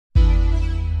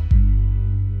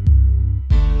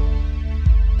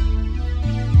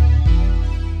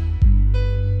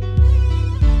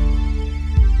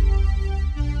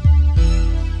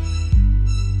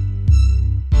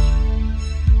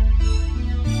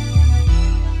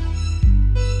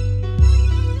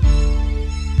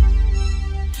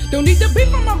Don't need to be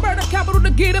from a murder capital to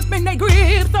get up in their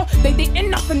grip. So they didn't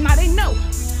know, so now they know.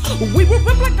 We will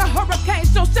rip like a hurricane,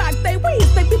 so shock they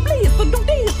wheeze, they be pleased. So do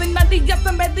this and none of yes,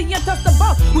 I'm at the end, touch the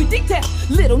ball. We detail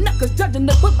little knuckles judging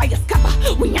the book by your cover.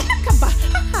 We undercover,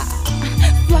 ha ha.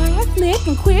 Fly, slick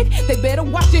and quick, they better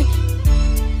watch it.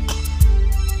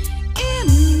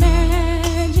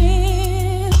 Imagine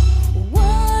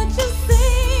what you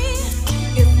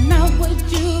see is not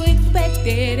what you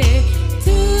expected it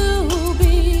to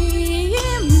be.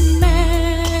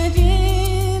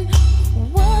 Imagine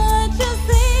what you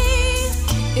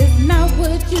see is not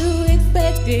what you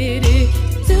expected it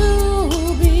to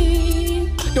be.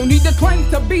 Don't need the claim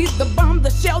to be the bomb, the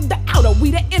shell, the outer.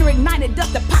 We the inner ignited,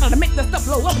 dust the powder to make the stuff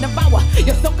blow up and devour.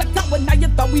 You're so cut out, now you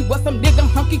thought we was some nigga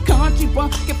hunky country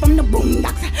punk. Get from the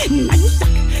boondocks, now you shock.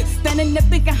 Standing there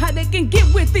thinking how they can get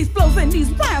with these flows and these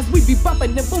rhymes. We be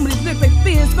bumping and booming these lyrics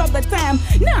fierce all the time.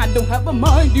 Now I don't have a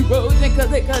mind erosion, cause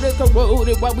they cut us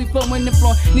corroded while we flowing and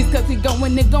flowing. These cuts he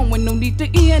going and going, no need to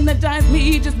energize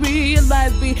me. Just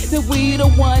realize me that we the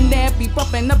one that be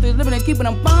bumping up the living and keeping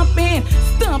them bumping,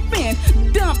 stumping,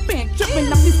 dumping,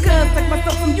 tripping off these cuts like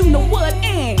myself from you know what.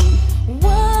 And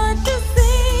what you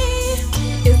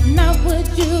see is not what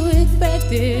you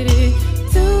expected it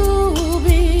to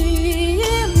be.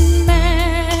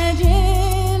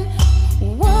 Imagine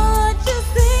what you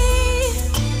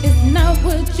see is not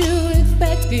what you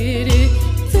expected it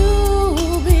to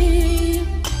be.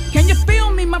 Can you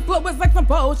feel me? My flow is like some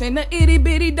potion. The itty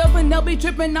bitty dope and they'll be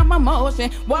tripping on my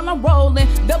motion. While I'm rolling,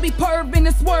 they'll be perving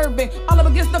and swerving all up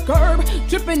against the curb,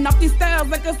 tripping off these styles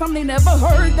like it's something they never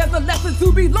heard. There's a lesson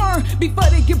to be learned before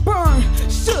they get burned.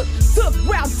 Shook, took,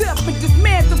 round up and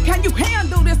dismantled. Can you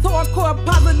handle this hardcore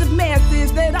positive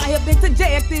message that I have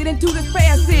interjected into this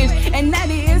passage? And that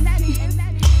is,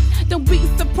 don't be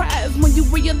surprised when you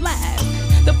realize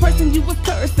the person you was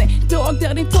cursing, dogged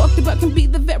out and talked about can be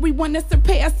the very one that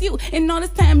surpassed you. And all this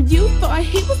time you thought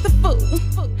he was the fool.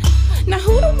 Now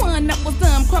who the one that was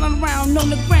crawling around on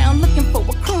the ground looking for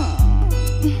a crumb?